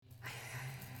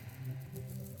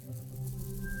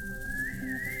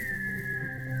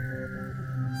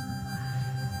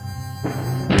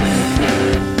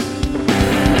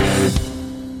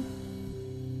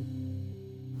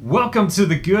welcome to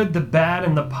The Good, the Bad,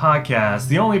 and the Podcast,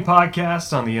 the only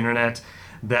podcast on the internet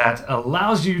that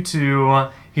allows you to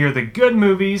hear the good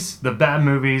movies, the bad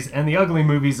movies, and the ugly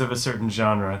movies of a certain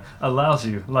genre. Allows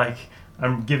you, like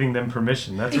I'm giving them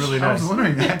permission. That's really nice. I was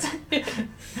wondering that. I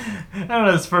don't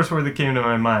know, that's the first word that came to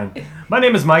my mind. My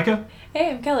name is Micah.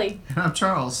 Hey, I'm Kelly. And I'm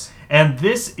Charles. And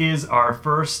this is our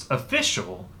first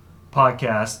official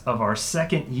podcast of our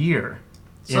second year.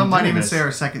 Some might even say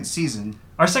our second season.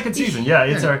 Our second season, yeah.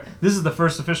 This is the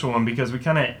first official one because we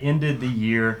kind of ended the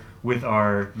year with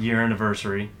our year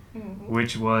anniversary,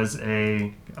 which was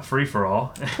a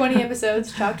free-for-all. 20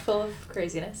 episodes chocked full of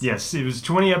craziness. Yes, it was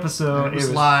 20 episodes. It was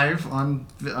live on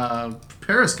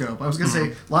Periscope. I was going to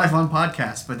say live on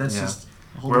podcast, but that's just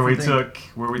a whole different thing.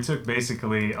 Where we took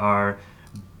basically our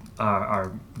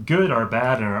good, our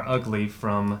bad, and our ugly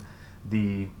from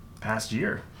the past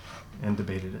year and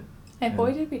debated it. And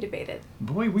boy, did we debate it.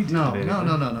 Boy, we did No. debate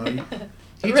it.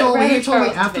 He told me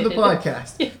after the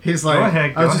podcast. He's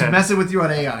like, I was just messing with you on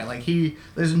AI. Like,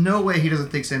 there's no way he doesn't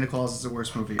think Santa Claus is the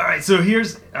worst movie. All right, so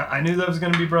I knew that was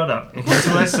going to be brought up. And here's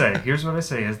what I say. Here's what I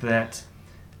say is that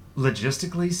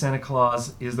logistically, Santa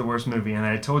Claus is the worst movie. And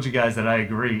I told you guys that I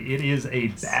agree. It is a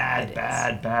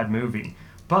bad movie.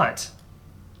 But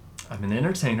I'm an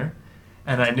entertainer.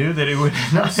 And I knew that it would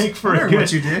not make for a good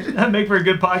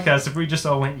podcast if we just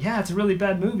all went, yeah, it's a really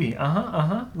bad movie.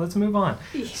 Let's move on.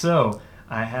 Yeah. So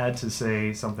I had to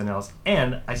say something else,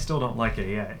 and I still don't like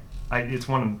AI. It's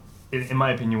in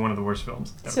my opinion, one of the worst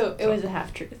films ever. So it was a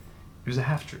half truth. It was a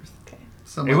half truth. Okay.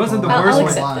 It wasn't the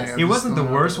worst one. It wasn't the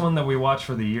worst one that we watched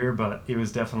for the year, but it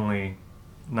was definitely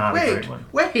not a great one.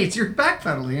 Wait, you're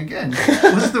backpedaling again.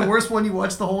 Was it the worst one you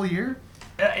watched the whole year?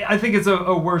 I think it's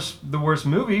the worst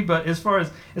movie, but as far as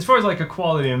like a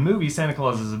quality of movie, Santa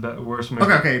Claus is the worst movie.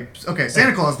 Okay.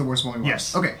 Santa Claus is the worst one we watched.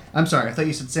 Yes. Okay, I'm sorry. I thought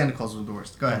you said Santa Claus was the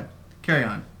worst. Go ahead. Carry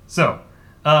on. So,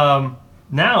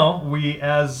 now we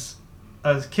as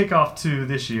kickoff to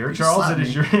this year, Charles, it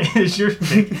is your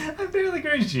pick. I barely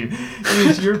grazed you. It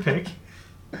is your pick.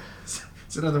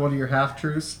 It's another one of your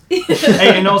half-truths.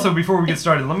 Hey, and also, before we get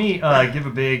started, let me give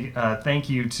a big thank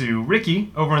you to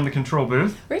Ricky over in the control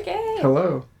booth. Ricky!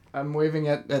 Hello. I'm waving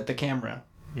at the camera.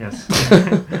 Yes.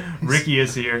 Ricky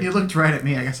is here. He looked right at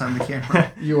me. I guess I'm the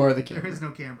camera. You are the camera. There is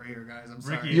no camera here, guys. I'm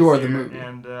sorry. Ricky you are here, the movie.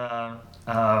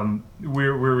 And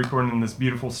we're recording in this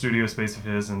beautiful studio space of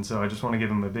his, and so I just want to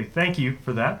give him a big thank you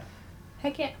for that.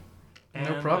 Heck yeah.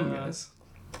 No problem, guys.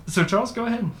 So, Charles, go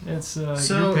ahead. It's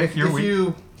your pick, your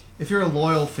week. If you're a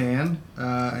loyal fan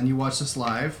and you watch this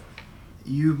live,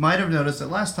 you might have noticed that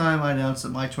last time I announced that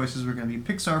my choices were going to be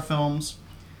Pixar films,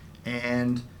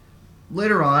 and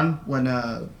later on when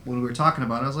we were talking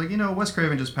about it, I was like, Wes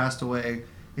Craven just passed away.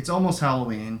 It's almost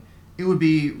Halloween. It would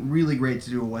be really great to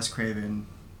do a Wes Craven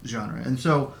genre, and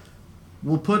so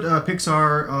we'll put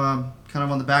Pixar kind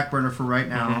of on the back burner for right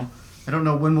now. Mm-hmm. I don't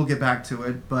know when we'll get back to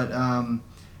it, but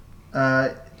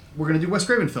we're going to do Wes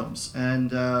Craven films, and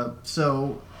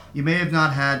so. You may have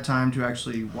not had time to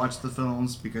actually watch the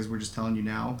films because we're just telling you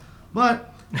now.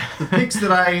 But the picks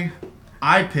that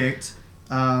I picked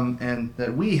and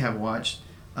that we have watched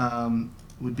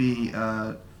would be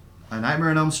A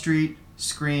Nightmare on Elm Street,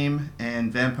 Scream,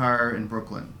 and Vampire in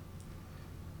Brooklyn.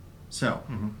 So,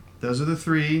 those are the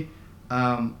three.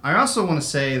 I also want to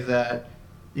say that,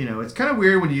 it's kind of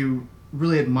weird when you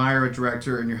really admire a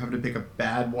director and you're having to pick a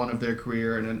bad one of their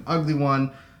career and an ugly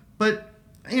one. But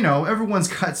everyone's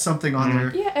got something on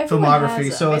their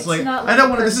filmography, so it's like I don't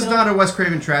want to. This is not a Wes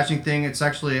Craven trashing thing. It's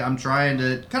actually I'm trying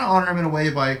to kind of honor him in a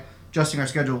way by adjusting our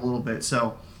schedule a little bit.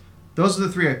 So those are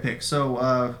the three I picked.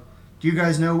 So do you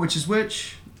guys know which is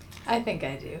which? I think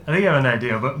I do. I think I have an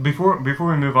idea, but before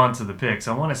we move on to the picks,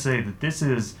 I want to say that this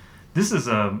is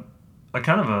a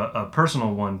kind of a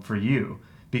personal one for you.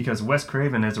 Because Wes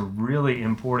Craven is really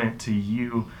important to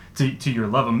you, to your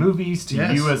love of movies, to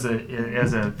you as a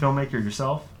filmmaker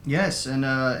yourself. Yes, and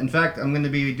in fact, I'm going to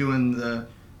be doing the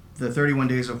 31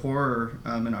 Days of Horror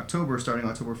in October, starting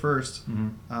October 1st.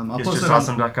 Mm-hmm. I'll post it on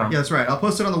awesome.com. Yeah, that's right. I'll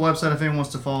post it on the website if anyone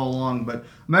wants to follow along. But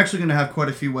I'm actually going to have quite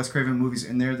a few Wes Craven movies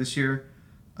in there this year.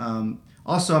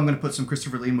 Also, I'm going to put some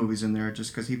Christopher Lee movies in there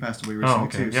just because he passed away recently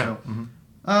too. Yeah.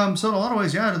 So, so in a lot of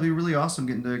ways, it'll be really awesome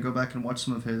getting to go back and watch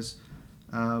some of his.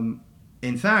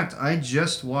 In fact, I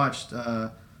just watched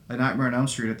A Nightmare on Elm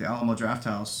Street at the Alamo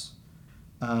Drafthouse.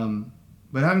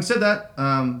 But having said that,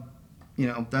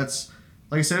 that's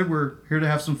like I said, we're here to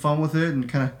have some fun with it and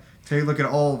kind of take a look at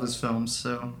all of his films.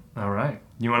 So, all right,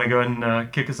 you want to go ahead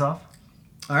and kick us off?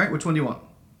 All right, which one do you want?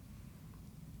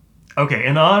 Okay,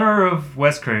 in honor of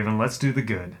Wes Craven, let's do the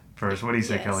good first. What do you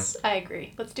say, Kelly? Yes, I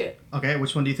agree. Let's do it. Okay,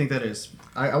 which one do you think that is?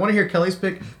 I want to hear Kelly's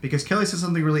pick because Kelly said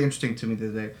something really interesting to me the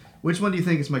other day. Which one do you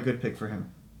think is my good pick for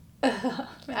him?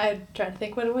 I'm trying to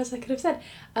think what it was I could have said.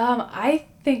 I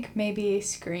think maybe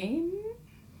Scream.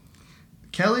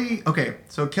 Kelly, okay,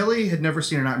 so Kelly had never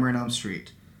seen A Nightmare on Elm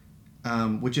Street,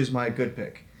 which is my good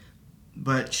pick.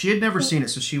 But she had never seen it,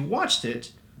 so she watched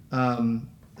it.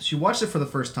 She watched it for the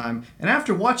first time, and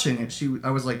after watching it,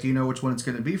 I was like, do you know which one it's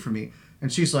going to be for me?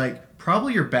 And she's like,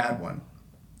 probably your bad one.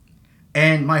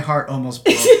 And my heart almost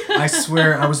broke. I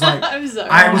swear, I was like, I'm sorry.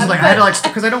 I had to like,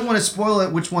 because I don't want to spoil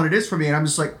it, which one it is for me, and I'm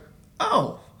just like,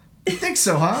 oh, you think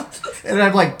so, huh? And I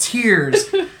have like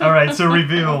tears. All right, so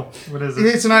reveal. What is it?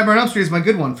 It's A Nightmare on Elm Street is my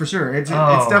good one for sure. It's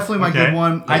definitely my good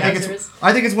one. I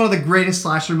think it's one of the greatest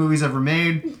slasher movies ever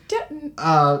made.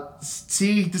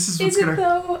 See, this is what's Is it gonna.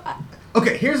 though?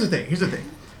 Okay, here's the thing.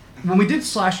 When we did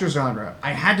slasher genre,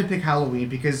 I had to pick Halloween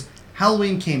because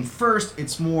Halloween came first.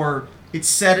 It's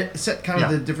set kind of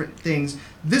the different things.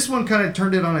 This one kind of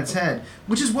turned it on its head,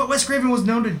 which is what Wes Craven was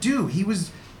known to do.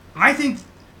 I think,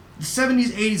 the 70s,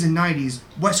 80s, and 90s,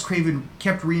 Wes Craven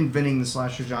kept reinventing the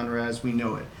slasher genre as we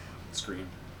know it. Scream,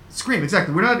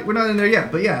 exactly. We're not in there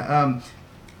yet, but yeah.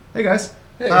 Hey guys.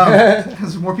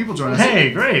 There's more people joining us.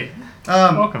 Hey, great.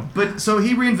 Welcome. But so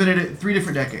he reinvented it 3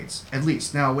 different decades, at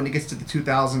least. Now, when it gets to the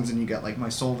 2000s and you got like My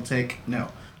Soul Will Take, no.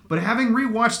 But having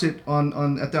rewatched it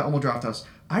at that Alamo Drafthouse,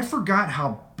 I forgot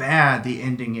how bad the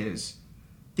ending is.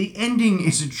 The ending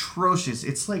is atrocious.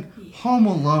 It's like Home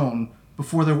Alone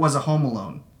before there was a Home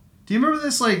Alone. Do you remember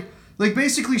this? Like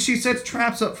basically she sets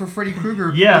traps up for Freddy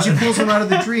Krueger. Yeah. And she pulls him out of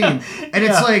the dream. And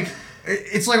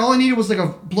it's like all I needed was like a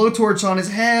blowtorch on his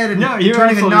head and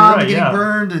turning a knob and getting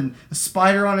burned and a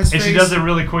spider on his face. And she does it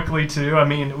really quickly too. I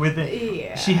mean,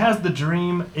 Yeah. she has the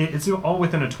dream. It's all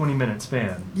within a 20-minute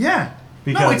span. Yeah.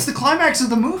 Because, no, it's the climax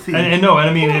of the movie. And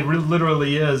I mean, it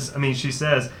literally is. I mean, she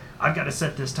says, I've got to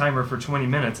set this timer for 20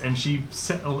 minutes. And she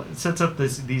sets up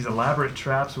these elaborate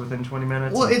traps within 20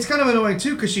 minutes. Well, it's kind of annoying,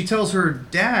 too, because she tells her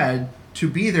dad to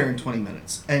be there in 20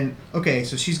 minutes. And, okay,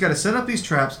 so she's got to set up these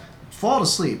traps, fall to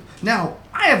sleep. Now,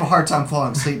 I have a hard time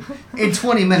falling asleep in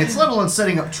 20 minutes, let alone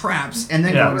setting up traps and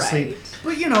then going to sleep.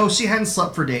 But, she hadn't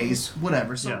slept for days,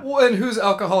 whatever. So. Yeah. Well, and whose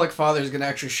alcoholic father is going to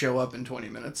actually show up in 20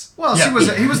 minutes? Well,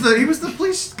 he was the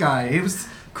police guy. He was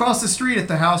across the street at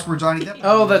the house where Johnny Depp.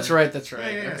 Oh, that's right. Yeah,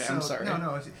 Okay, so, I'm sorry.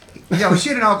 No. Yeah, well, she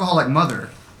had an alcoholic mother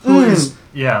who is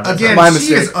again, my she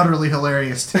mistake. is utterly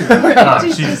hilarious too.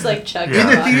 She's just like chugging. In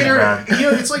the vodka.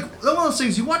 theater, it's like one of those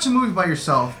things. You watch a movie by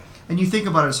yourself and you think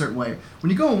about it a certain way. When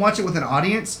you go and watch it with an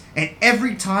audience, and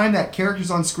every time that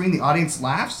character's on screen, the audience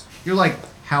laughs. You're like,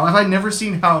 how have I never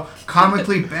seen how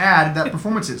comically bad that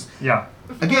performance is? Yeah.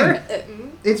 Again,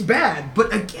 it's bad,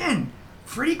 but again,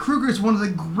 Freddy Krueger is one of the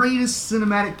greatest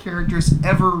cinematic characters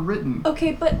ever written.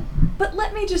 Okay, but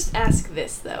let me just ask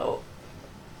this though.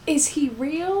 Is he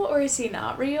real or is he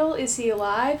not real? Is he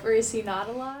alive or is he not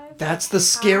alive? That's the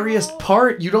scariest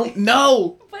part. You don't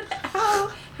know. But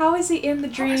how is he in the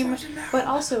dream but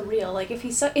also real? Like if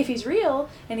he's real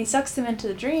and he sucks them into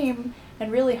the dream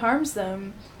and really harms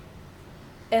them,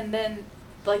 and then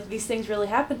like these things really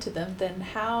happen to them, then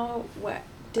what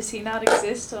does he not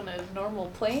exist on a normal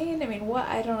plane? I mean, what?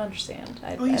 I don't understand.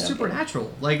 He's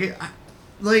supernatural.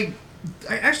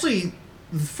 Actually,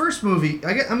 the first movie,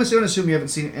 I'm going to assume you haven't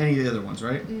seen any of the other ones,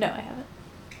 right? No, I haven't.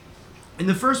 In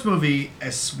the first movie,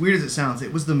 as weird as it sounds,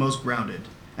 it was the most grounded.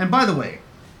 And by the way,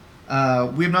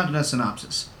 we have not done a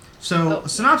synopsis. So, a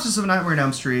synopsis of Nightmare on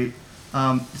Elm Street,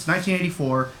 it's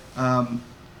 1984.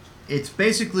 It's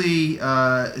basically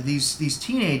these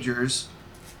teenagers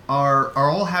are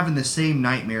all having the same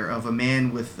nightmare of a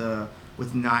man with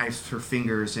knives for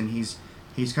fingers, and he's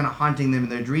kind of haunting them in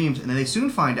their dreams. And then they soon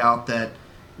find out that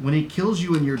when he kills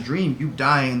you in your dream, you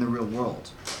die in the real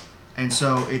world. And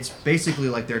so it's basically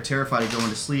like they're terrified of going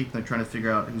to sleep. And they're trying to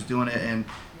figure out who's doing it, and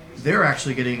they're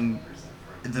actually getting.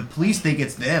 The police think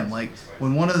it's them. Like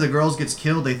when one of the girls gets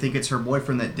killed, they think it's her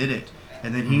boyfriend that did it,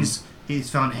 and then he's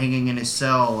found hanging in his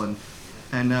cell, and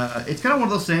it's kind of one of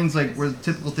those things like where the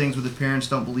typical things where the parents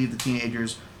don't believe the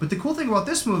teenagers. But the cool thing about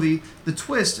this movie, the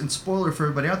twist, and spoiler for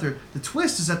everybody out there, the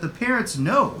twist is that the parents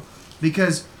know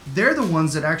because they're the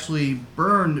ones that actually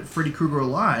burned Freddy Krueger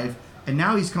alive, and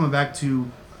now he's coming back to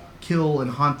kill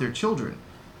and haunt their children.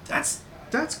 That's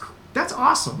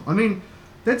awesome. I mean,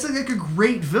 that's like a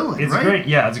great villain, right?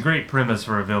 It's a great premise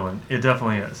for a villain. It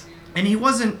definitely is. And he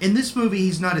wasn't in this movie.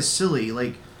 He's not as silly.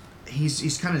 Like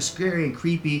he's kind of scary and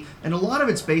creepy, and a lot of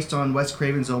it's based on Wes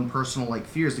Craven's own personal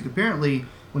fears. Like apparently,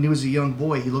 when he was a young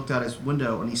boy, he looked out his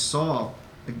window and he saw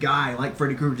a guy like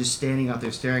Freddy Krueger just standing out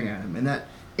there staring at him, and that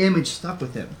image stuck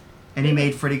with him. and he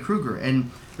made Freddy Krueger.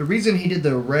 And the reason he did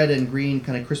the red and green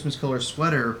kind of Christmas color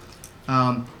sweater,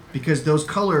 because those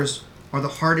colors are the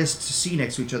hardest to see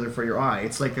next to each other for your eye.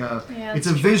 It's like it's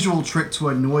a visual trick to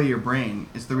annoy your brain.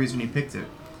 Is the reason he picked it.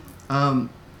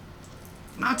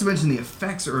 Not to mention the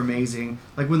effects are amazing.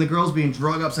 Like when the girl's being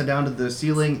dragged upside down to the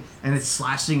ceiling and it's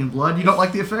slashing in blood. You don't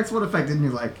like the effects? What effect didn't you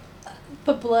like?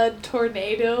 The blood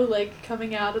tornado, like,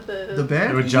 coming out of the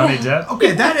bed? With Johnny Depp?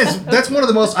 Okay, that's one of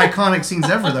the most iconic scenes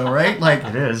ever, though, right? Like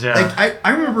It is, yeah. Like I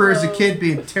remember as a kid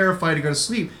being terrified to go to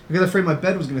sleep because I was afraid my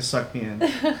bed was going to suck me in.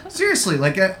 Seriously,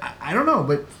 like I don't know,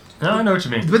 but No, I know what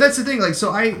you mean. but that's the thing. Like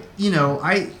so, that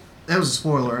was a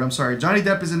spoiler. And I'm sorry. Johnny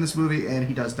Depp is in this movie and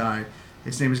he does die.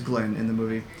 His name is Glenn in the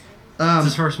movie. It's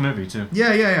his first movie, too.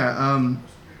 Yeah.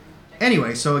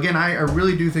 Anyway, so again, I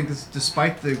really do think this,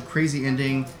 despite the crazy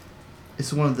ending,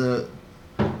 it's one of the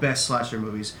best slasher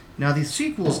movies. Now, the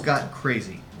sequels got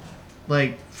crazy.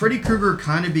 Like, Freddy Krueger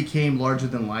kind of became larger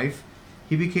than life.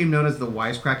 He became known as the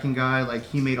wisecracking guy. Like,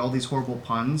 he made all these horrible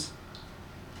puns.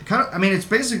 It's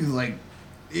basically like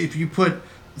if you put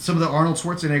some of the Arnold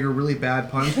Schwarzenegger really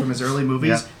bad puns from his early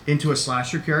movies into a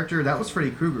slasher character, that was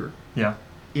Freddy Krueger. Yeah.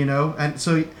 You know, and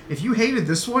so if you hated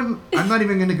this one, I'm not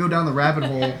even going to go down the rabbit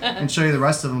hole and show you the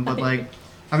rest of them. But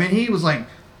he was like,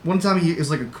 one time he is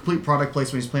like a complete product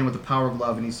placement. He's playing with the power of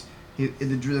love, and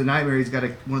in the nightmare he's got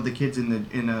one of the kids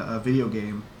in a video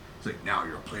game. It's like, now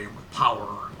you're playing with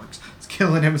power, like it's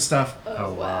killing him and stuff.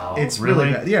 Oh wow! It's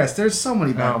really bad. Yes, there's so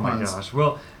many bad puns. Oh my gosh!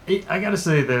 Well, I got to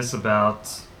say this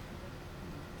about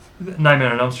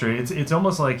Nightmare on Elm Street. It's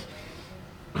almost like.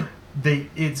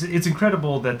 It's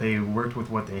incredible that they worked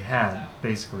with what they had.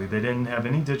 Basically, they didn't have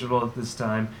any digital at this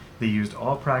time. They used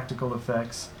all practical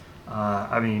effects.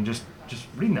 Just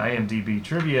reading the IMDb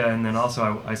trivia, and then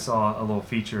also I saw a little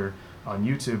feature on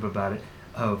YouTube about it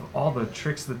of all the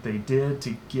tricks that they did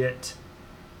to get,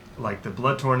 like the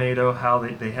blood tornado, how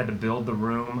they had to build the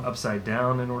room upside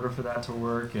down in order for that to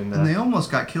work, and they almost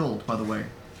got killed, by the way.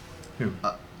 Who?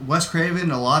 Wes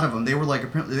Craven, a lot of them, they were like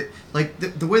apparently like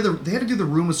the way they had to do the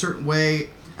room a certain way.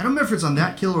 I don't remember if it's on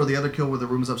that kill or the other kill where the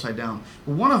room is upside down.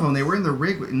 But one of them, they were in the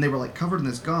rig and they were like covered in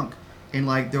this gunk, and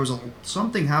like there was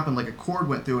something happened, like a cord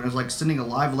went through and it was like sending a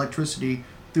live electricity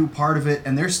through part of it,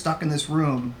 and they're stuck in this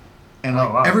room, and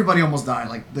like everybody almost died.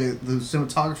 Like the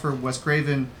cinematographer Wes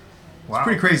Craven. Wow. It's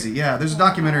pretty crazy. Yeah, there's a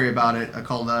documentary about it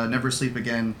called Never Sleep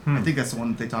Again. I think that's the one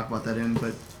that they talk about that in.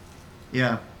 But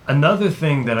yeah. Another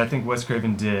thing that I think Wes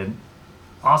Craven did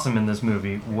awesome in this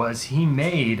movie was he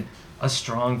made a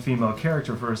strong female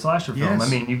character for a slasher film. Yes. I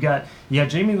mean, you had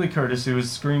Jamie Lee Curtis, who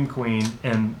was Scream Queen,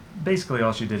 and basically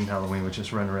all she did in Halloween was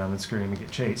just run around and scream and get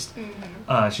chased.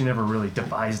 Mm-hmm. She never really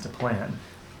devised a plan.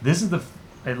 This is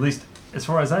at least as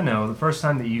far as I know, the first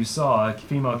time that you saw a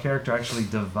female character actually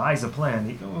devise a plan.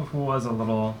 He was a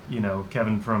little,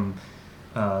 Kevin from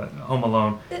Home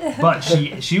Alone, but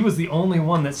she was the only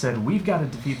one that said, we've got to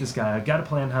defeat this guy, I've got to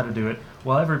plan how to do it,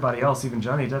 while everybody else, even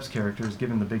Johnny Depp's character, is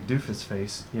giving the big doofus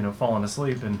face, falling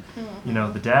asleep, and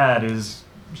the dad is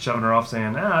shoving her off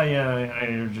saying,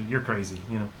 you're crazy,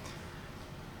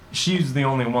 she's the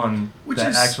only one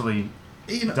that actually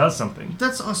does something.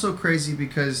 That's also crazy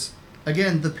because,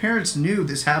 again, the parents knew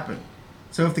this happened.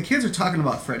 So if the kids are talking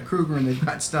about Fred Krueger and they've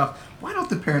got stuff, why don't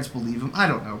the parents believe them? I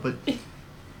don't know, but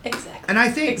exactly. And I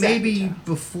think maybe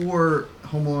before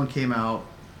Home Alone came out,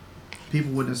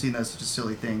 people wouldn't have seen that as such a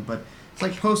silly thing. But it's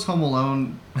like post Home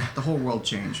Alone, the whole world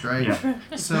changed, right? Yeah.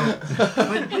 So,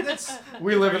 but that's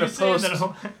we live in a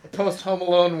post Home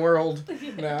Alone world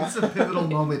now. It's a pivotal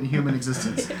moment in human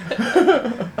existence.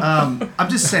 I'm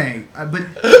just saying, but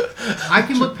I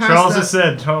can look past Charles that. has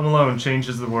said Home Alone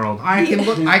changes the world. I can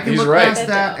look right. past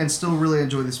that and still really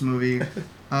enjoy this movie.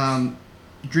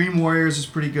 Dream Warriors is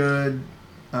pretty good.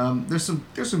 There's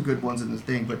some good ones in this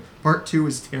thing, but part 2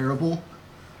 is terrible.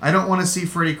 I don't want to see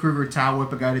Freddy Krueger towel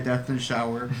whip a guy to death in the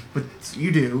shower, but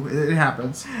you do. It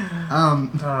happens.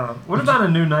 What about A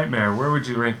New Nightmare? Where would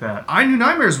you rank that? New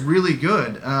Nightmare is really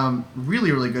good.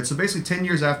 Really, really good. So basically 10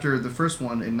 years after the first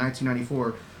one in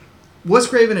 1994, Wes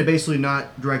Craven had basically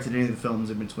not directed any of the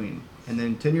films in between. And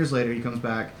then 10 years later, he comes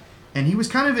back, and he was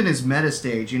kind of in his meta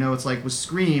stage. It's like with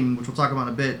Scream, which we'll talk about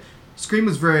in a bit. Scream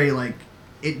was very, like,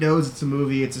 it knows it's a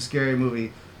movie, it's a scary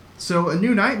movie. So A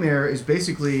New Nightmare is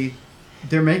basically,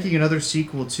 they're making another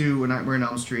sequel to A Nightmare on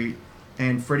Elm Street,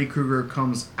 and Freddy Krueger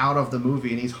comes out of the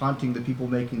movie, and he's haunting the people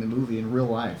making the movie in real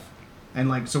life.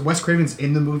 And, so Wes Craven's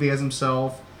in the movie as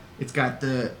himself. It's got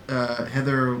the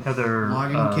Heather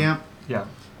Logging Camp.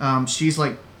 Yeah. She's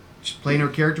playing her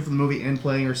character for the movie and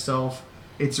playing herself.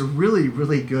 It's a really,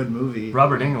 really good movie.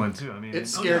 Robert Englund too. I mean, It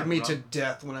scared me to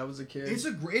death when I was a kid.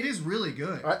 It is really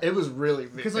good. It was really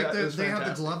Because like they have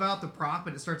the glove out, the prop,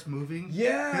 and it starts moving.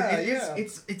 Yeah,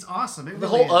 It's awesome. It the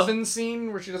really whole is. oven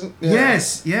scene where she doesn't.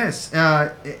 Yes.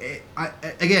 I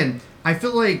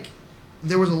feel like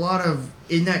there was a lot of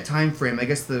in that time frame. I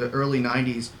guess the early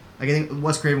 '90s. I think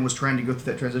Wes Craven was trying to go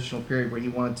through that transitional period where he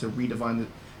wanted to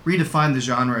redefine the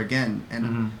genre again,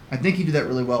 and I think he did that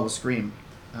really well with Scream.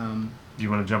 Do you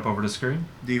want to jump over to Scream?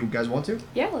 Do you guys want to?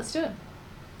 Yeah, let's do it.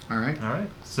 All right. All right.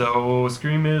 So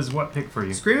Scream is what pick for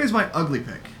you? Scream is my ugly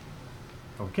pick.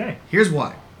 Okay. Here's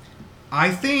why. I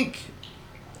think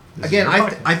This is again, your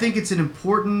podcast. I think it's an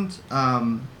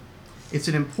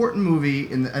important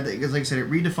movie, and I think, like I said, it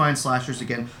redefines slashers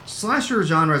again. Slasher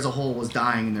genre as a whole was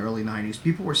dying in the early '90s.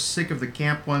 People were sick of the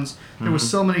camp ones. There was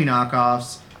so many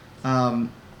knockoffs.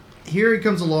 Here he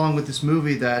comes along with this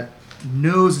movie that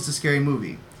knows it's a scary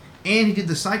movie, and he did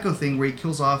the Psycho thing where he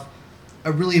kills off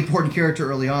a really important character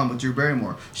early on with Drew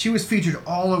Barrymore. She was featured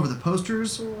all over the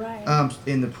posters, Right.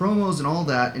 in the promos and all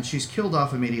that, and she's killed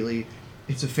off immediately.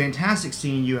 It's a fantastic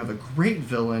scene. You have a great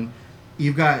villain.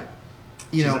 You've got,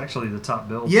 She's actually the top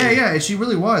bill. yeah, she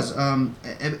really was. And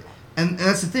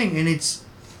that's the thing. And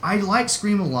I like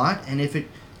Scream a lot. And if it,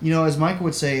 as Michael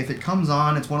would say, if it comes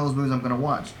on, it's one of those movies I'm going to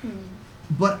watch.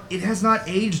 But it has not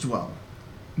aged well.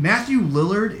 Matthew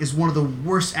Lillard is one of the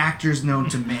worst actors known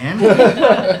to man,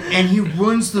 and he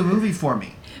ruins the movie for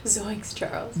me. Zoinks,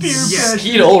 Charles.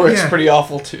 Skeet Ulrich's pretty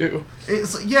awful too.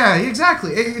 Yeah,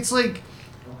 exactly. It's like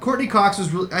Courtney Cox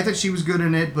was really. I thought she was good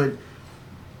in it, but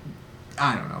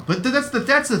I don't know. But that's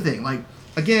the thing. Like,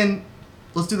 again,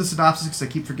 let's do the synopsis because I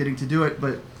keep forgetting to do it.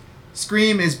 But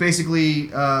Scream is basically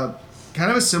kind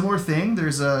of a similar thing.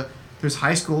 There's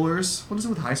high schoolers. What is it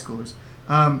with high schoolers?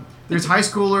 There's high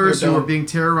schoolers who are being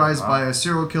terrorized by a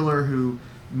serial killer who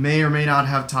may or may not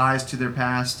have ties to their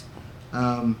past,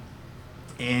 and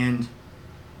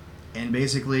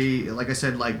basically, like I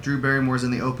said, like Drew Barrymore's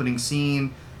in the opening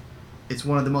scene. It's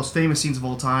one of the most famous scenes of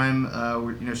all time.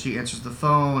 Where she answers the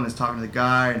phone and is talking to the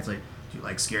guy, and it's like, "Do you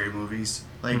like scary movies?"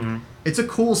 Like, it's a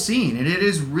cool scene, and it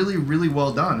is really, really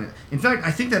well done. In fact,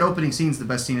 I think that opening scene is the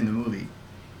best scene in the movie.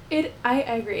 I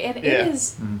agree, and it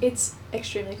is. It's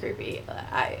extremely creepy.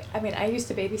 I mean, I used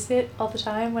to babysit all the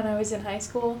time when I was in high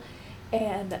school,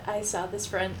 and I saw this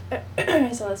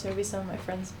movie. Some of my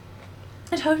friends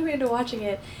talked me into watching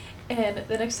it, and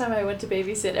the next time I went to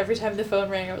babysit, every time the phone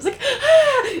rang, I was like,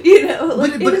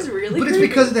 it is really. But creepy. it's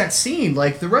because of that scene.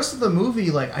 Like the rest of the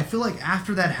movie, like I feel like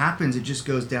after that happens, it just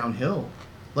goes downhill.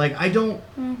 Like I don't.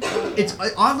 It's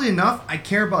oddly enough, I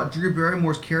care about Drew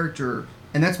Barrymore's character.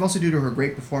 And that's mostly due to her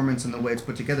great performance and the way it's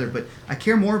put together. But I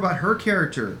care more about her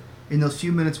character in those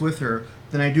few minutes with her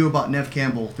than I do about Neve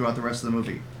Campbell throughout the rest of the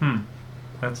movie.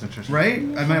 That's interesting. Right?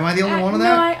 Am I the only one on No,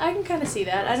 that? I can kind of see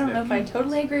that. I don't know if I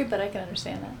totally agree, but I can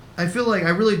understand that. I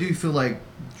really do feel like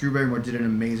Drew Barrymore did an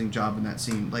amazing job in that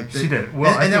scene. Like She did.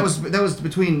 Well, and that was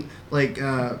between like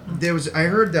there was. I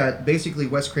heard that basically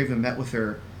Wes Craven met with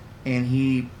her, and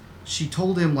she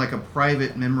told him like a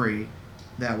private memory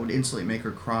that would instantly make her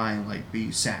cry and like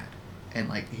be sad, and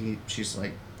like she's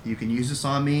like, you can use this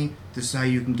on me. This is how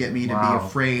you can get me to be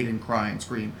afraid and cry and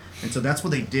scream. And so that's what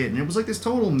they did, and it was like this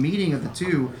total meeting of the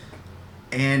two.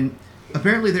 And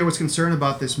apparently there was concern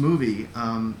about this movie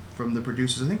from the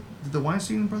producers. I think did the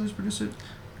Weinstein brothers produce it?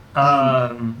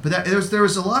 But there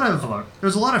was a lot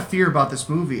of fear about this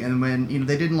movie, and when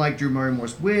they didn't like Drew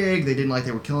Barrymore's wig,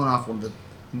 they were killing off one of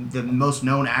the most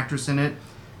known actress in it.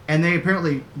 And they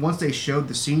apparently, once they showed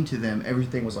the scene to them,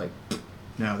 everything was like,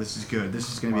 no, this is good. This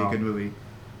is going to be a good movie.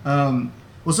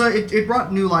 So it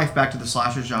brought new life back to the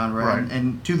slasher genre. Right.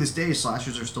 And to this day,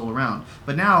 slashers are still around.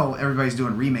 But now everybody's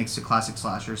doing remakes to classic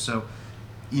slashers. So,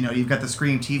 you've got the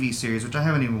Scream TV series, which I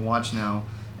haven't even watched now.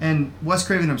 And Wes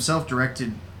Craven himself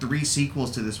directed 3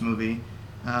 sequels to this movie.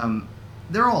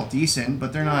 They're all decent,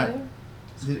 but they're not...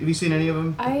 Have you seen any of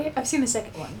them? I've seen the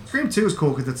second one. Scream 2 is cool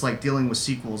because it's like dealing with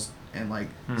sequels and like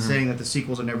saying that the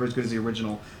sequels are never as good as the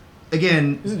original.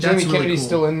 Again, Isn't that's Jamie really Kennedy cool.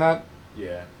 still in that?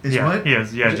 Yeah. What? He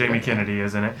is. Yeah, Jamie Kennedy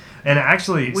is in it. And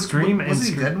actually, Scream and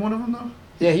Wasn't he dead in one of them though?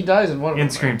 Yeah, he dies in one of them. in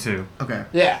Scream 2. Okay.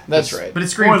 Yeah, that's right. But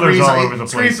it's Scream Spoilers 3. all over the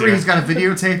Scream place 3. here. He's got a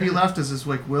videotape he left as his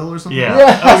like will or something.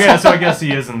 Yeah. Oh yeah. So I guess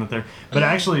he is in the third. But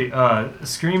actually,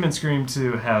 Scream and Scream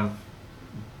 2 have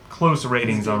close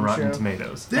ratings on Rotten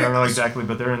Tomatoes. I don't know exactly,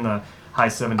 but they're in the high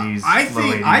 70s, low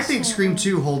 80s. I think Scream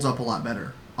 2 holds up a lot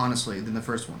better, honestly, than the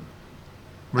first one.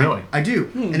 Really? I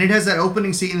do. And it has that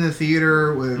opening scene in the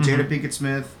theater with Jada Pinkett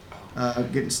Smith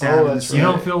getting stabbed in the You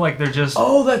don't feel like they're just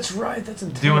Oh, that's right. That's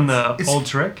intense. doing the It's- old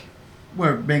trick?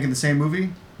 We're making the same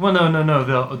movie? Well, no.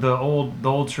 The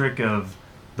old trick of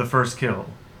the first kill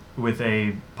with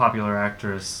a popular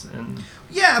actress and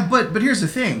Yeah, but here's the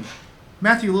thing.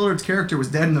 Matthew Lillard's character was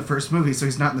dead in the first movie, so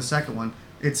he's not in the second one.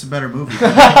 It's a better movie.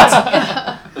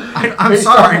 I'm Based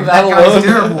sorry, off of that that guy's alone.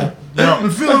 terrible. I'm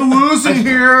feeling woozy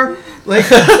here. Like,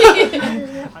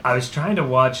 I was trying to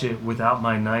watch it without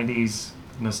my 90s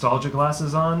nostalgia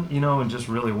glasses on, and just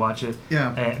really watch it.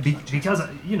 Yeah. Because,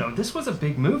 this was a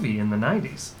big movie in the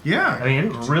 90s. yeah. I mean,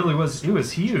 it really was. It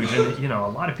was huge, and a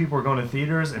lot of people were going to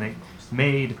theaters, and it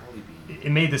made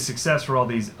the success for all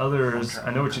these others.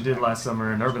 I Know What You Did Last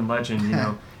Summer and Urban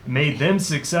Legend. Made them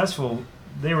successful.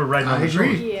 They were right on I the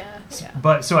agree. shoulders. Yeah.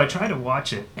 But so I tried to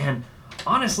watch it, and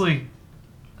honestly,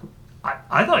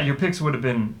 I thought your picks would have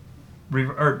been,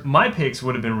 or my picks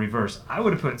would have been reversed. I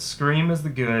would have put Scream as the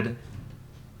good.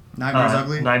 Nightmare's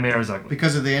Ugly? Nightmare is Ugly.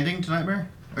 Because of the ending to Nightmare?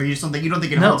 Or you don't think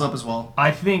it No. holds up as well?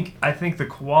 I think the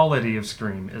quality of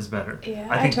Scream is better. Yeah,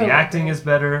 I I think totally the acting agree. is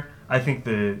better. I think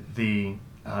the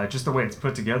just the way it's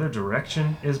put together,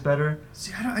 direction is better.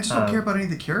 See, I just don't care about any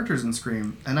of the characters in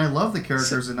Scream. And I love the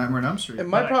characters in Nightmare on Elm Street.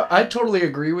 I totally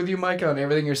agree with you, Mike, on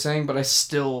everything you're saying, but I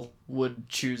still would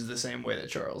choose the same way that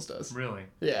Charles does. Really?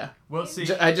 Yeah. Well, see,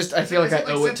 I feel like Is I it, like,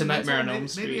 owe it to sentimental? Nightmare on Elm Maybe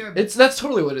Street. I- That's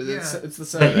totally what it is. Yeah. It's the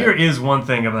same. but here is one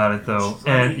thing about it though,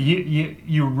 and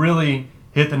you really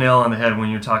hit the nail on the head when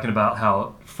you're talking about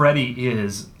how Freddy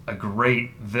is a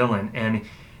great villain, and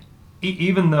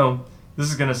even though this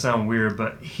is going to sound weird,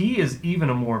 but he is even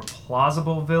a more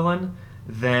plausible villain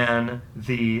than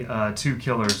the two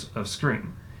killers of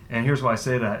Scream. And here's why I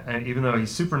say that. And even though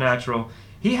he's supernatural,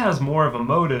 he has more of a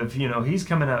motive. He's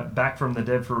coming out back from the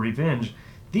dead for revenge.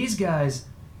 These guys,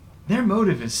 their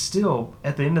motive is still,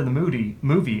 at the end of the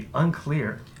movie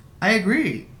unclear. I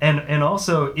agree. And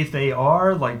also, if they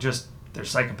are like just they're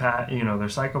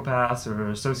psychopaths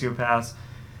or sociopaths,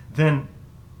 then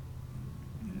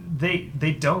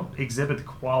they don't exhibit the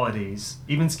qualities.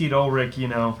 Even Skeet Ulrich,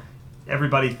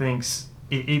 everybody thinks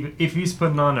if he's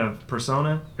putting on a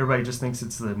persona, everybody just thinks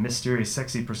it's the mysterious,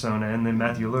 sexy persona, and then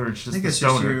Matthew Lillard's I just think the it's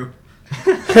just stoner. you.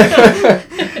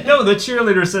 No, the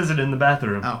cheerleader says it in the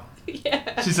bathroom. Oh.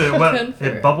 Yeah. She said, "What?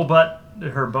 Confirmed.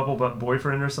 Her bubble butt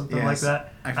boyfriend or something like Yes.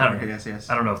 that." I don't forget. know. Yes.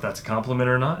 I don't know if that's a compliment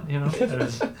or not. That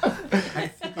is-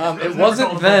 It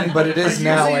wasn't then, but it is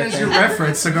now. Using it I as your think.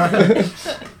 reference, so go ahead.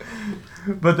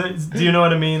 But do you know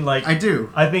what I mean? Like I do.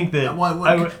 I think that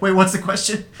Wait, what's the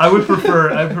question? I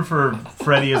prefer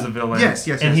Freddy as a villain. Yes,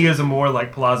 and he is a more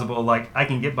like plausible. Like I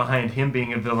can get behind him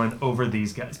being a villain over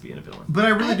these guys being a villain. But I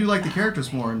really do like the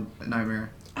characters more in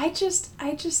Nightmare. I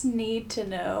just need to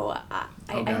know. I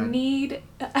God. need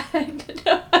to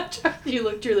know. You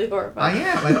look truly horrified. I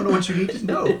am. I don't know what you need to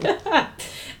know.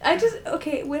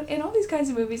 When in all these kinds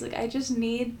of movies, like I just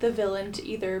need the villain to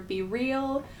either be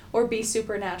real or be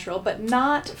supernatural, but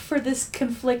not for this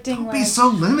conflicting. Don't like, be so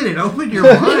limited. Open your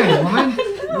mind, woman.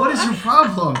 What is your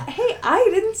problem? Hey, I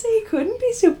didn't say he couldn't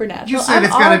be supernatural. You said I'm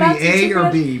it's all got to about be A some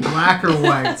or B, black or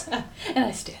white. and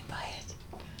I stand by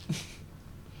it.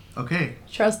 Okay.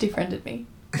 Charles defriended me.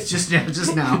 It's just now.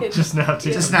 Just now,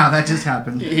 too. Just now. That just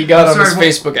happened. He got on Sorry,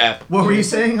 his Facebook app. What were you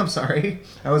saying? I'm sorry.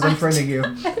 I was unfriending you.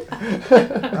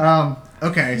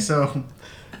 Okay, so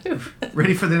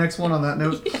ready for the next one on that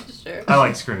note? Yeah, sure. I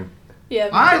like Scream. Yeah.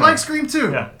 I like Scream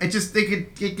too. Yeah.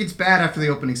 It gets bad after the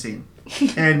opening scene,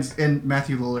 and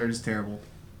Matthew Lillard is terrible.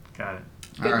 Got it.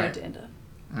 Good All note right. to end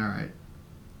on. All right,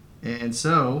 and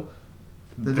so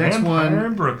the Vampire next one,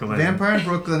 in Brooklyn. Vampire in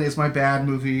Brooklyn, is my bad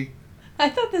movie. I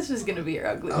thought this was gonna be your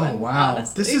ugly one. Oh wow,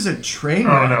 honestly. this is a train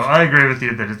Oh wreck. no, I agree with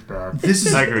you that it's bad. This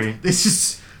is I agree. This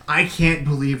is. I can't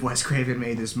believe Wes Craven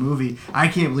made this movie. I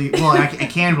can't believe. Well, I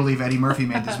can believe Eddie Murphy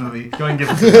made this movie. Go ahead and give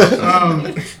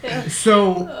it to me.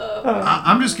 So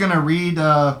I'm just gonna read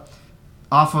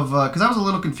off of because I was a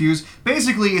little confused.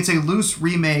 Basically, it's a loose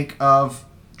remake of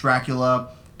Dracula,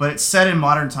 but it's set in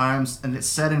modern times and it's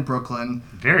set in Brooklyn.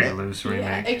 Very loose Yeah,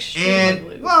 remake. extremely And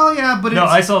loose. well, yeah, but No,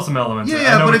 it's, I saw some elements. yeah,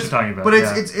 I know but what it's you're talking about. but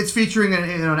yeah. it's featuring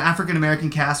an African American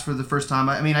cast for the first time.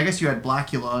 I mean, I guess you had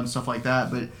Blackula and stuff like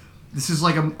that, but this is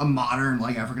like a modern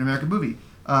like African American movie.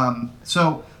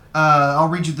 So I'll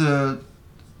read you the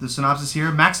synopsis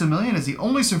here. Maximilian is the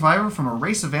only survivor from a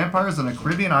race of vampires on a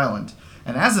Caribbean island.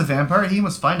 And as a vampire, he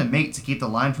must find a mate to keep the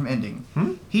line from ending.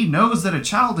 He knows that a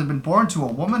child had been born to a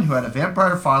woman who had a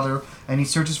vampire father, and he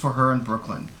searches for her in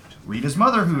Brooklyn. Rita's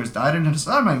mother, who has died in his...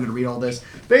 I'm not going to read all this.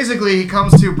 Basically, he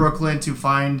comes to Brooklyn to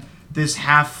find this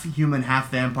half-human,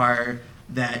 half-vampire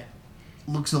that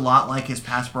looks a lot like his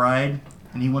past bride,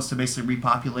 and he wants to basically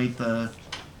repopulate the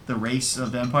race of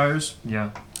vampires.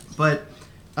 Yeah. But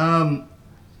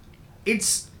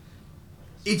it's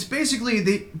it's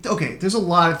basically okay, there's a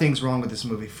lot of things wrong with this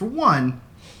movie. For one,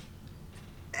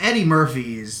 Eddie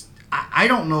Murphy is... I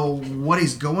don't know what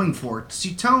he's going for.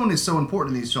 See, tone is so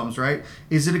important in these films, right?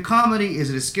 Is it a comedy? Is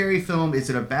it a scary film? Is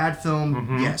it a bad film?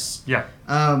 Mm-hmm. Yes. Yeah.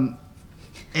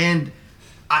 And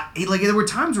there were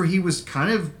times where he was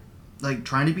kind of like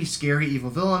trying to be scary, evil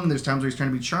villain. There's times where he's trying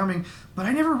to be charming, but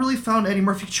I never really found Eddie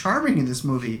Murphy charming in this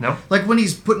movie. Nope. Like when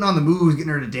he's putting on the moves,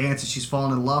 getting her to dance, and she's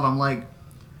falling in love. I'm like,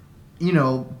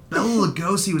 Bela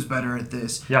Lugosi was better at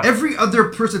this. Yeah. Every other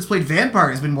person that's played vampire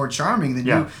has been more charming than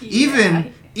Yeah.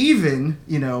 you. Even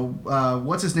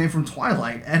what's his name from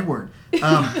Twilight, Edward.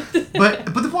 But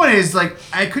the point is, like,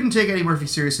 I couldn't take Eddie Murphy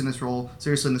seriously in this role.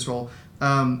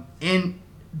 And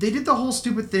they did the whole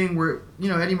stupid thing where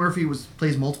Eddie Murphy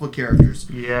plays multiple characters.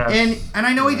 Yeah. And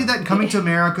I know he did that in Coming to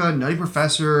America, Nutty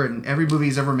Professor, and every movie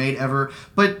he's ever made ever.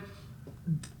 But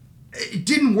it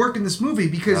didn't work in this movie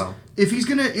because if he's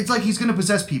gonna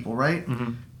possess people, right?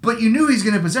 Mm-hmm. But you knew he's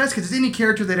gonna possess because it's any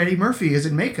character that Eddie Murphy is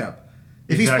in makeup.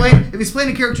 If Exactly. he's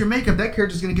playing a character in makeup, that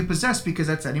character's gonna get possessed because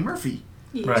that's Eddie Murphy.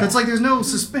 Yeah. Right. So it's like there's no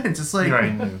suspense. It's like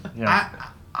Right. Yeah.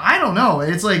 I don't know.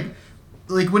 It's like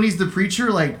when he's the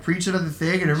preacher, like preaching on the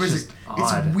thing, and everybody's just like,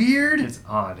 it's odd. weird. It's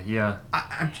odd. Yeah.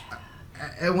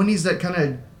 And when he's that kind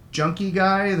of junky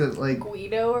guy that like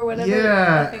Guido or whatever.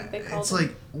 yeah, I think they called it's him.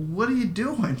 like, what are you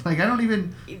doing? Like, I don't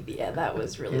even. Yeah, that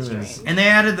was really It was- strange. And they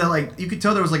added the like, you could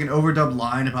tell there was like an overdubbed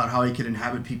line about how he could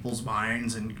inhabit people's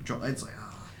minds and control. It's like,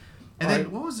 and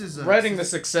then what was his Writing the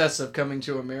success of Coming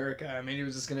to America. I mean, he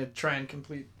was just going to try and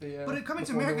complete the. But Coming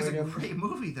to the America is a formula again. great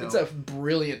movie though. It's a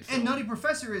brilliant film. And Nutty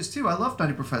Professor is too. I love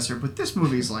Nutty Professor, but this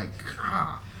movie's like,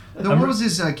 what was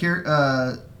his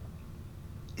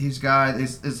his guy?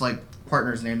 His like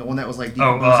partner's name, the one that was like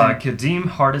Kadeem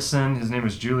Hardison. His name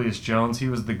was Julius Jones. He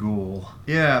was the ghoul.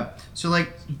 yeah. So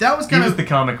like that was He kind was of the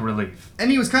comic relief. and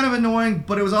he was kind of annoying,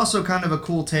 but it was also kind of a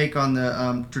cool take on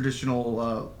the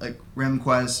traditional like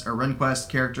Rehnquist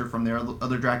character from the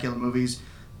other Dracula movies.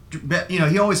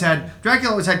 Dracula always had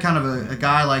kind of a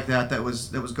guy like that was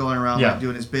going around Yeah. like,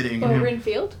 doing his bidding. Oh,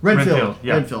 Renfield? Renfield.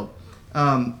 yeah. Renfield.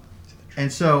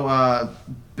 And so,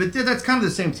 but that's kind of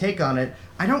the same take on it.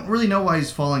 I don't really know why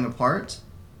he's falling apart.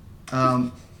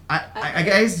 I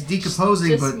guess he's decomposing,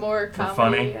 Just but more comedy,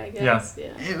 funny. I guess.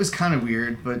 Yeah. it was kind of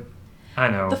weird. But I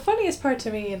know. The funniest part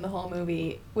to me in the whole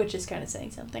movie, which is kind of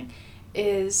saying something,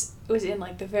 was in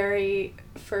like the very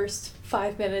first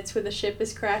 5 minutes when the ship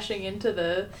is crashing into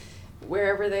the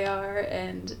wherever they are,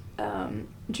 and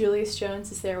Julius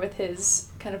Jones is there with his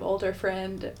kind of older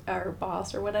friend or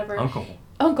boss or whatever.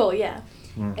 Uncle, yeah.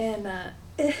 And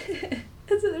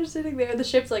so they're sitting there, the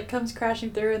ship's like comes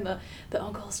crashing through, and the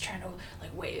uncle's trying to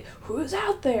like, wait, who's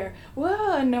out there?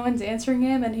 Whoa, and no one's answering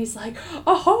him, and he's like,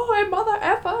 ahoy, mother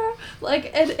effer!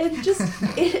 Like, and just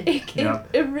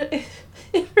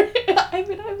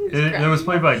It was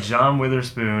played by John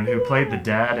Witherspoon, who played the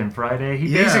dad in Friday.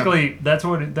 He basically that's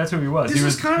who he was. this He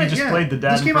just played the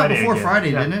dad. This came out before again.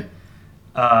 Friday, Yeah. didn't it?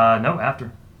 No,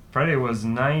 after. Friday was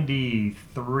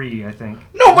 93, I think.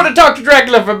 Nobody talked to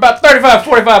Dracula for about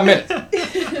 45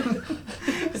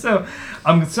 minutes. So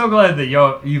I'm so glad that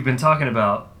you've been talking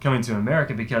about Coming to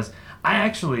America, because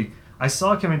I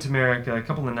saw Coming to America a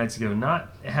couple of nights ago.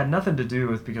 It had nothing to do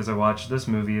with because I watched this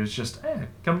movie. It was just,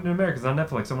 Coming to America's on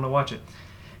Netflix. I want to watch it.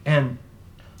 And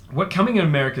what Coming to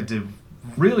America did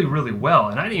really, really well,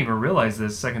 and I didn't even realize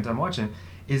this second time watching,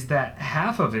 is that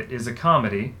half of it is a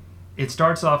comedy. It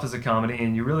starts off as a comedy,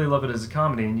 and you really love it as a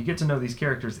comedy, and you get to know these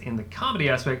characters in the comedy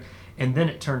aspect, and then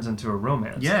it turns into a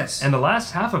romance. Yes. And the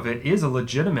last half of it is a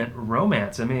legitimate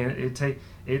romance. I mean,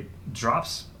 it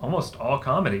drops almost all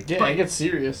comedy. Yeah, it gets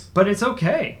serious. But it's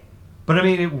okay. But I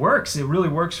mean, it works. It really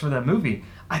works for that movie.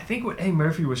 I think what Eddie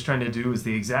Murphy was trying to do is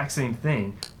the exact same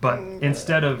thing, but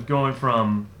instead of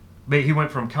he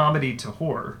went from comedy to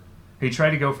horror. He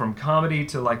tried to go from comedy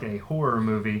to like a horror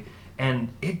movie, and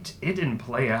it didn't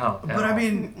play out. But I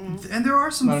mean, and there are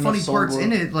some Not funny enough soul parts work.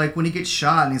 in it, like when he gets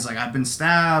shot and he's like, "I've been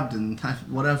stabbed" and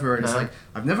whatever, and it's like,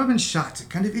 "I've never been shot." It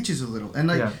kind of itches a little, and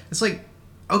like it's like,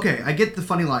 okay, I get the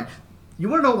funny line. You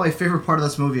want to know what my favorite part of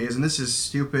this movie is, and this is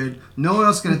stupid. No one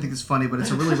else is gonna think it's funny, but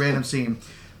it's a really random scene.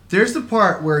 There's the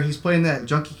part where he's playing that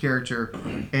junkie character,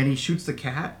 and he shoots the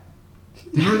cat.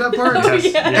 You remember that part? Oh,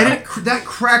 yeah. And that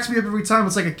cracks me up every time.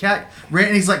 It's like a cat ran,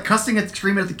 and he's like cussing at,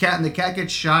 screaming at the cat, and the cat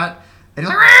gets shot, and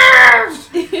he's like,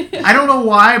 "Argh!" I don't know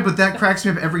why, but that cracks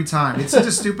me up every time. It's such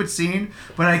a stupid scene,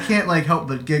 but I can't like help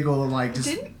but giggle and like just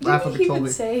laugh Didn't at he the even Colby.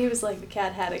 say he was like the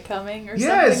cat had it coming or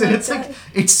Yes, something and like it's that? like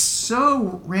it's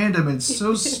so random and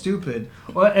so stupid.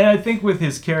 Well, and I think with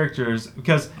his characters,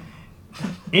 because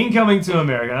In Coming to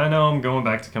America, I know I'm going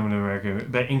back to Coming to America,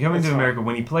 but in Coming to America,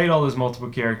 when he played all those multiple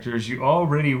characters, you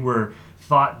already were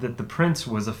thought that the Prince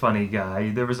was a funny guy.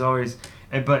 There was always,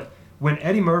 but when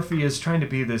Eddie Murphy is trying to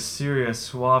be this serious,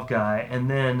 suave guy, and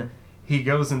then he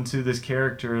goes into this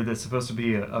character that's supposed to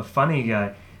be a funny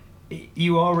guy,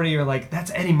 you already are like,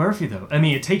 that's Eddie Murphy, though. I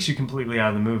mean, it takes you completely out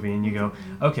of the movie, and you go,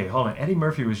 okay, hold on. Eddie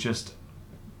Murphy was just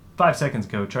 5 seconds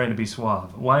ago trying to be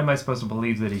suave. Why am I supposed to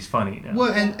believe that he's funny now?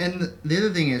 Well, and the other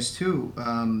thing is, too,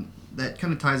 that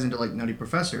kind of ties into, like, Nutty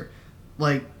Professor.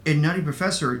 Like, in Nutty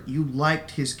Professor, you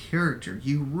liked his character.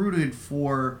 You rooted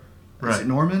for... Right. Is it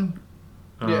Norman?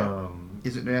 Yeah.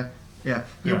 Is it... Yeah. Yeah.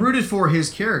 You Yeah. rooted for his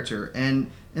character. And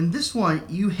in this one,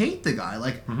 you hate the guy.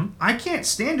 Like, I can't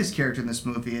stand his character in this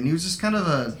movie. And he was just kind of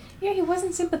a... Yeah, he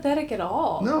wasn't sympathetic at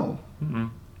all. No. Mm-mm.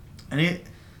 And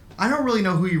I don't really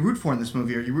know who you root for in this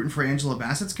movie. Are you rooting for Angela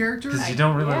Bassett's character? Because you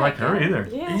don't really like her either.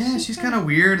 Yeah, she's kind of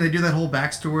weird. They do that whole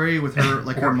backstory with her,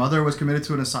 like her mother was committed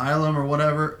to an asylum or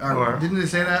whatever. Or didn't they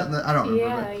say that? I don't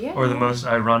remember. Yeah. Or the most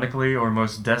ironically or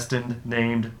most destined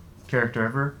named character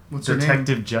ever. What's her name?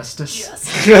 Detective Justice.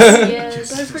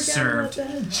 Yes, I forgot served.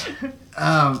 about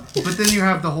that. But then you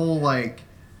have the whole like,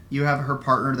 you have her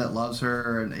partner that loves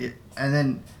her, and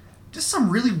then just some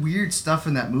really weird stuff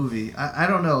in that movie. I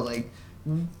don't know, like,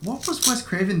 what was Wes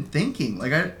Craven thinking?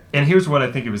 Like And here's what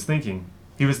I think he was thinking.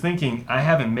 He was thinking, I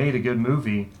haven't made a good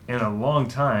movie in a long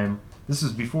time. This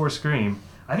was before Scream.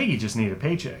 I think he just needed a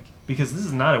paycheck. Because this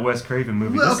is not a Wes Craven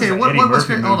movie. Well, This is okay, an what Eddie was Murphy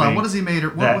Craven? Hold on, movie what does he make?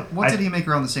 What did he make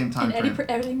around the same time And frame?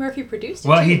 Eddie Murphy produced it.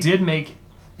 Well, too. he did make...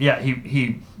 Yeah,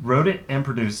 he wrote it and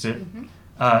produced it.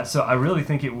 So I really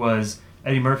think it was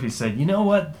Eddie Murphy said, you know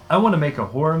what? I want to make a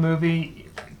horror movie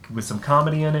with some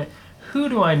comedy in it. Who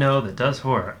do I know that does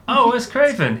horror? Oh, Wes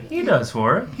Craven. He does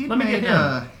horror. Let me get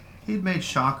him. He'd made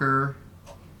Shocker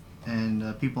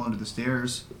and People Under the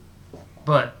Stairs.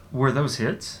 But were those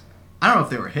hits? I don't know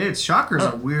if they were hits. Shocker's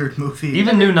a weird movie.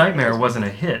 Even New Nightmare wasn't a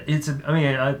hit. I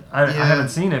Yeah. haven't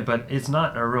seen it, but it's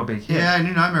not a real big hit. Yeah,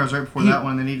 New Nightmare was right before that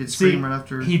one. They needed Scream right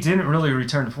after. He didn't really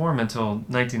return to form until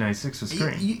 1996 with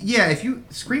Scream. Yeah,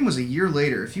 Scream was a year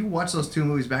later. If you watch those two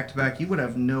movies back to back, you would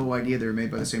have no idea they were made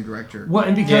by the same director. Well,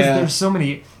 and because Yeah. there's so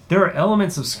many, there are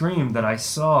elements of Scream that I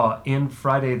saw in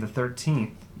Friday the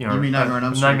 13th. You mean Nightmare on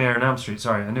Elm Street? Nightmare on Elm Street.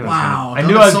 Sorry, I knew Wow, I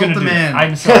don't knew I was insult going to the do man. that.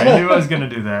 I'm sorry, I knew I was going to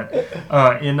do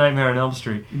that in Nightmare on Elm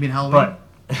Street. You mean Halloween?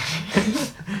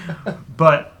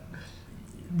 But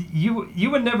you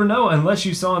would never know unless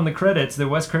you saw in the credits that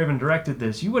Wes Craven directed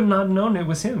this. You would not have known it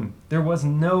was him. There was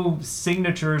no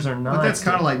signatures or nods. But that's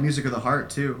kind of like Music of the Heart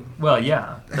too. Well,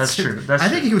 yeah, that's true. I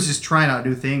think he was just trying out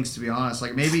new things, to be honest.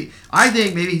 Like I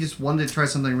think maybe he just wanted to try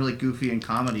something really goofy and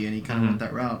comedy, and he kind of went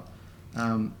that route.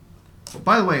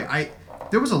 By the way,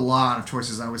 there was a lot of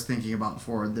choices I was thinking about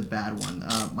for the bad one.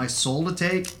 My Soul to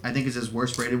Take, I think, is his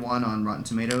worst rated one on Rotten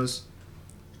Tomatoes.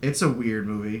 It's a weird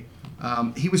movie.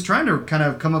 He was trying to kind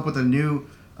of come up with a new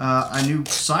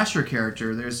slasher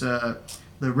character. There's the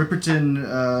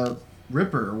Ripperton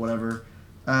Ripper or whatever.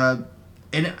 And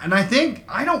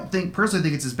I don't personally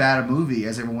think it's as bad a movie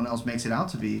as everyone else makes it out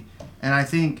to be. And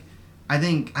I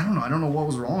don't know what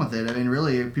was wrong with it. I mean,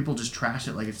 really, people just trash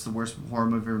it like it's the worst horror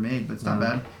movie ever made, but it's not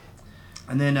bad.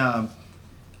 And then I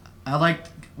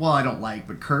don't like,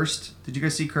 but Cursed. Did you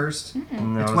guys see Cursed?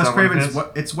 No, It's is Wes that what it Craven's. is?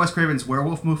 It's Wes Craven's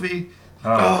werewolf movie.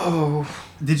 Oh.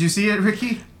 Did you see it,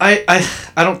 Ricky? I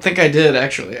don't think I did,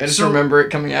 actually. I just remember it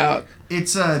coming out.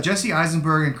 It's Jesse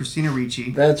Eisenberg and Christina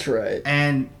Ricci. That's right.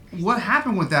 And what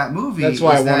happened with that movie? That's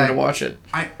why I is wanted that to watch it.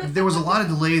 there was a lot of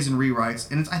delays and rewrites,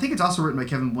 and I think it's also written by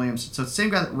Kevin Williams. So it's the same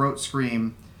guy that wrote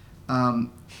Scream,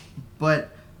 but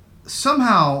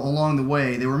somehow along the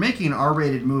way they were making an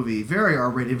R-rated movie, very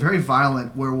R-rated, very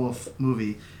violent werewolf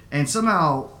movie, and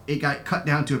somehow it got cut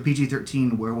down to a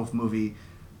PG-13 werewolf movie,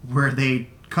 where they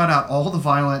cut out all the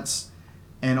violence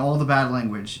and all the bad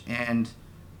language, and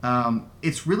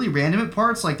it's really random at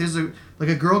parts. Like there's a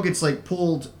girl gets like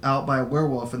pulled out by a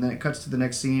werewolf, and then it cuts to the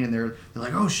next scene, and they're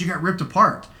like, oh, she got ripped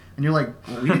apart, and you're like,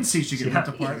 well, we didn't see she get ripped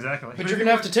apart. Exactly. But you're going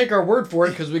to have to take our word for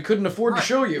it because we couldn't afford to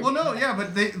show you. Well, no, yeah,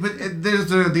 but there's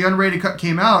the unrated cut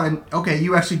came out, and okay,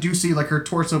 you actually do see like her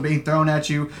torso being thrown at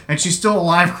you, and she's still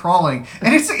alive, crawling,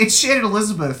 and it's Shannon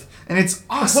Elizabeth, and it's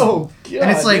awesome. Oh, God,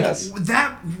 and it's like yes.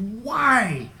 that.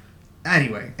 Why?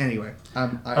 Anyway, I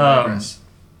digress.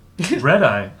 Red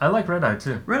Eye. I like Red Eye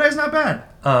too. Red Eye's not bad.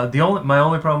 My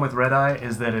only problem with Red Eye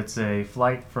is that it's a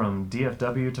flight from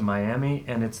DFW to Miami,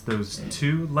 and it's those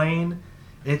 2-lane.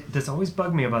 That's always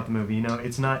bugged me about the movie. You know,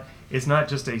 it's not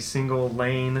just a single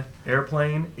lane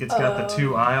airplane. It's got the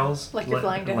 2 aisles. Like you're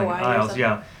flying to Hawaii or aisles, something.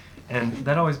 yeah. And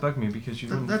that always bugged me because you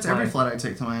wouldn't That's fly. every flight I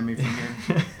take to Miami from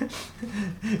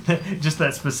here. Just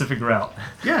that specific route.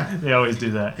 Yeah. They always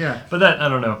do that. Yeah. But that, I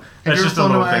don't know. Have That's you ever just a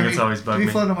flown to little thing Miami? that's always bugged Have you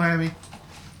me. flown to Miami?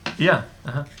 Yeah.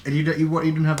 Uh-huh. And you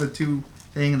didn't have the two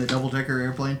thing in the double decker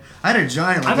airplane? I had a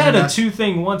giant. I've had a 2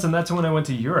 thing once, and that's when I went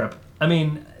to Europe. I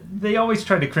mean, they always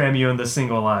try to cram you in the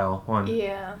single aisle one.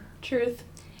 Yeah, truth.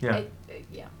 Yeah.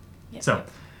 Yeah. So,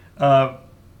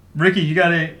 Ricky, you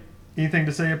got anything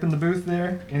to say up in the booth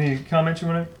there? Any comments you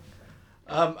want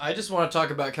to? I just want to talk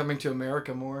about Coming to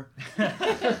America more.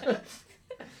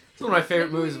 It's one of my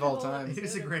favorite movies of all time. It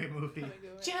is a great movie.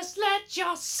 Just let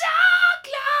your soul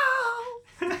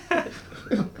glow.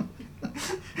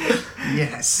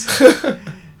 Yes.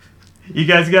 You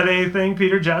guys got anything?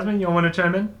 Peter, Jasmine, you want to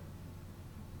chime in?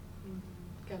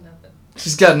 Got nothing.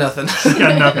 She's got nothing.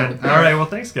 Got nothing. All right. Well,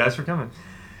 thanks, guys, for coming.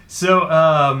 So,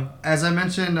 As I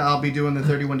mentioned, I'll be doing the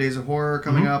 31 Days of Horror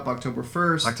coming up October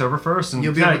 1st. October 1st, and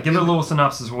You'll be kinda able- give it a you'll- little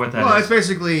synopsis of what that Well, is. it's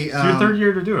basically. It's your third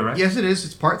year to do it, right? Yes, it is.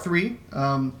 It's part 3.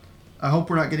 I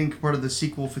hope we're not getting part of the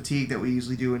sequel fatigue that we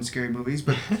usually do in scary movies,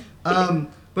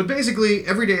 but basically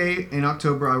every day in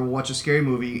October I will watch a scary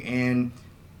movie and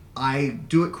I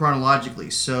do it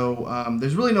chronologically. So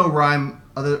there's really no rhyme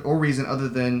or reason other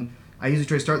than I usually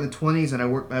try to start in the 20s and I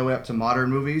work my way up to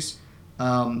modern movies.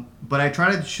 But I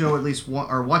try to show at least one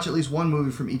or watch at least one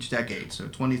movie from each decade, so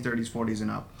 20s, 30s, 40s,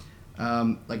 and up.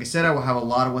 Like I said, I will have a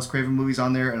lot of Wes Craven movies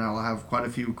on there, and I will have quite a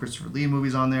few Christopher Lee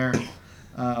movies on there.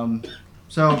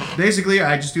 So basically,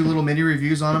 I just do little mini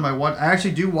reviews on them. I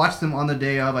actually do watch them on the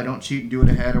day of. I don't cheat and do it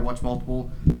ahead or watch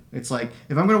multiple. It's like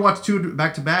if I'm going to watch 2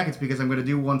 back to back, it's because I'm going to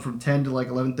do one from 10 to like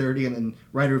 11:30, and then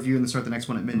write a review and then start the next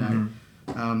one at midnight.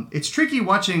 It's tricky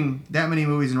watching that many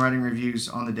movies and writing reviews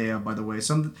on the day of. By the way, it's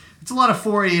a lot of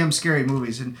 4 a.m. scary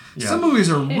movies, and some movies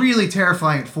are really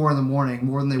terrifying at 4 in the morning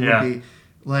more than they would be.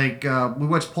 Like we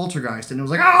watched Poltergeist, and it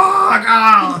was like, oh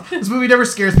god, this movie never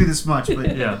scares me this much.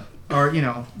 But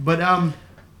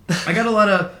I got a lot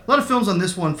of films on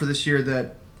this one for this year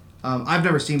that I've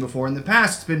never seen before. In the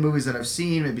past, it's been movies that I've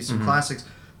seen, maybe some classics.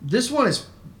 This one is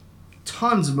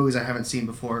tons of movies I haven't seen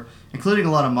before, including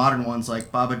a lot of modern ones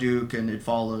like Babadook and It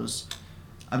Follows.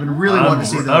 I've been really wanting to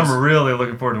see those. I'm really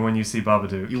looking forward to when you see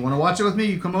Babadook. You want to watch it with me?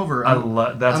 You come over.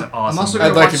 That's awesome.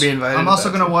 I'd like to be invited. I'm also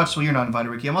going to watch. Well, you're not invited,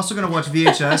 Ricky. I'm also going to watch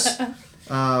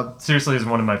VHS. Seriously, is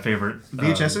one of my favorite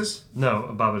VHSs?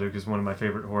 No, Babadook is one of my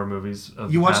favorite horror movies.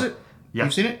 You watched it? Yeah.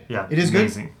 You've seen it? Yeah. It is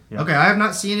amazing. good? Yeah. Okay, I have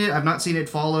not seen it. I've not seen It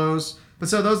Follows. But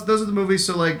so those are the movies.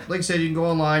 So like I said, you can go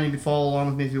online. You can follow along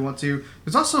with me if you want to.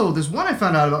 There's one I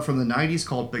found out about from the 90s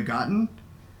called Begotten.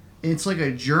 It's like a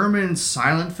German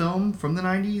silent film from the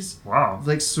 90s. Wow.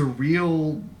 Like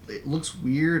surreal. It looks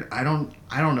weird. I don't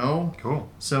know. Cool.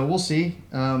 So we'll see.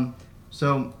 I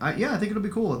think it'll be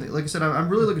cool. Like I said, I'm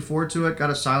really looking forward to it. Got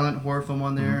a silent horror film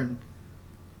on there and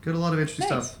got a lot of interesting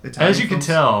stuff. Italian As you can films.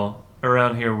 tell,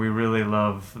 around here we really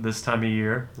love this time of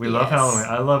year. We love Halloween.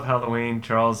 I love Halloween.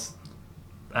 Charles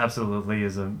absolutely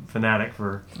is a fanatic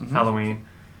for Halloween.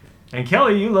 And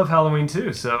Kelly, you love Halloween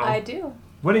too. So I do.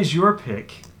 What what is your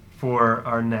pick for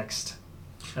our next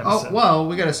episode? Oh, well,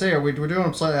 we got to say, we're doing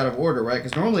them slightly out of order, right?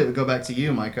 Because normally it would go back to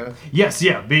you, Micah. Yes,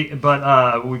 yeah.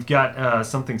 But we've got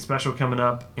something special coming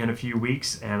up in a few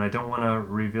weeks, and I don't want to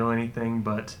reveal anything,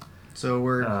 but... So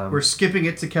we're skipping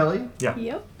it to Kelly. Yeah.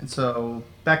 Yep. And so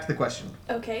back to the question.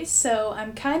 Okay, so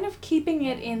I'm kind of keeping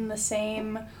it in the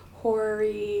same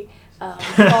horror-y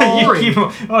fall.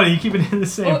 you keep it in the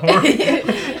same horror.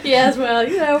 Yes, well,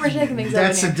 we're shaking things up.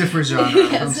 That's a different genre.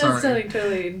 Yes, I'm that's sorry.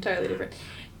 something entirely different.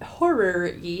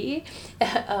 Horror-y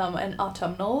and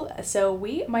autumnal. So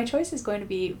my choice is going to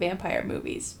be vampire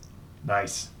movies.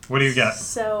 Nice. What do you got?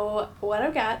 So what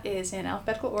I've got is in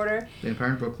alphabetical order. Vampire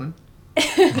in Brooklyn.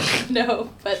 No,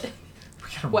 but We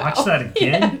gotta watch that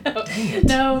again? Yeah, no. Dang it.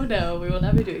 No, we will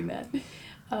not be doing that.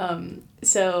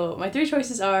 So my 3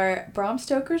 choices are Bram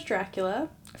Stoker's Dracula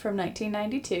from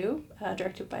 1992,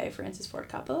 directed by Francis Ford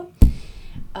Coppola.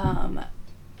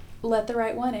 Let the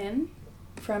Right One In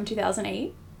from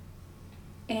 2008.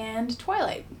 And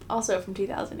Twilight, also from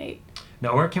 2008.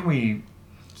 Now, where can we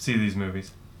see these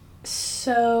movies?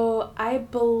 So I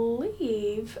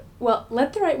believe,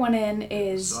 Let the Right One In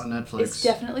is It's on Netflix. It's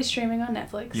definitely streaming on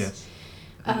Netflix. Yes.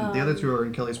 And the other 2 are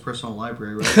in Kelly's personal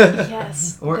library, right?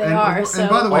 Yes, they are. And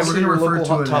by the way, Also we're going to your refer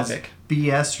local to it hot as topic.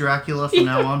 BS Dracula from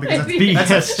now on because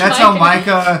BS. that's how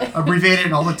Micah abbreviated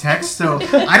in all the text. So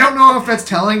I don't know if that's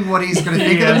telling what he's going to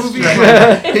think of the BS movie.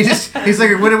 Dracula. But he's like,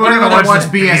 we're going to watch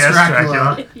BS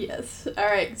Dracula. Yes. All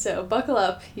right. So buckle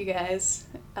up, you guys.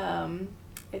 I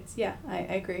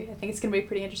agree. I think it's gonna be a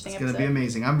pretty interesting It's going episode. to be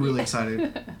amazing. I'm really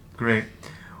excited. Great.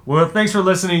 Well, thanks for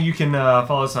listening. You can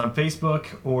follow us on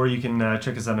Facebook, or you can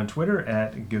check us out on Twitter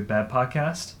at Good Bad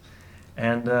Podcast.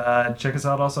 And check us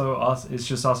out also. It's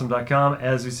just awesome.com.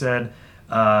 As we said,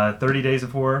 30 Days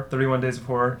of Horror, 31 Days of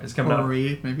Horror is coming out.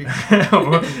 Maybe.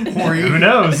 Who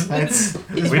knows?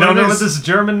 We don't know what this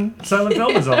German silent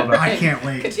film is all about. I can't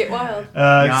wait. Could get wild.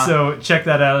 So check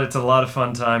that out. It's a lot of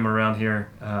fun time around here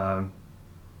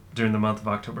during the month of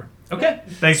October. Okay.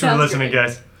 Thanks for Sounds listening, great.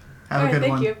 guys. Have All a right, good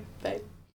one. thank you. Bye.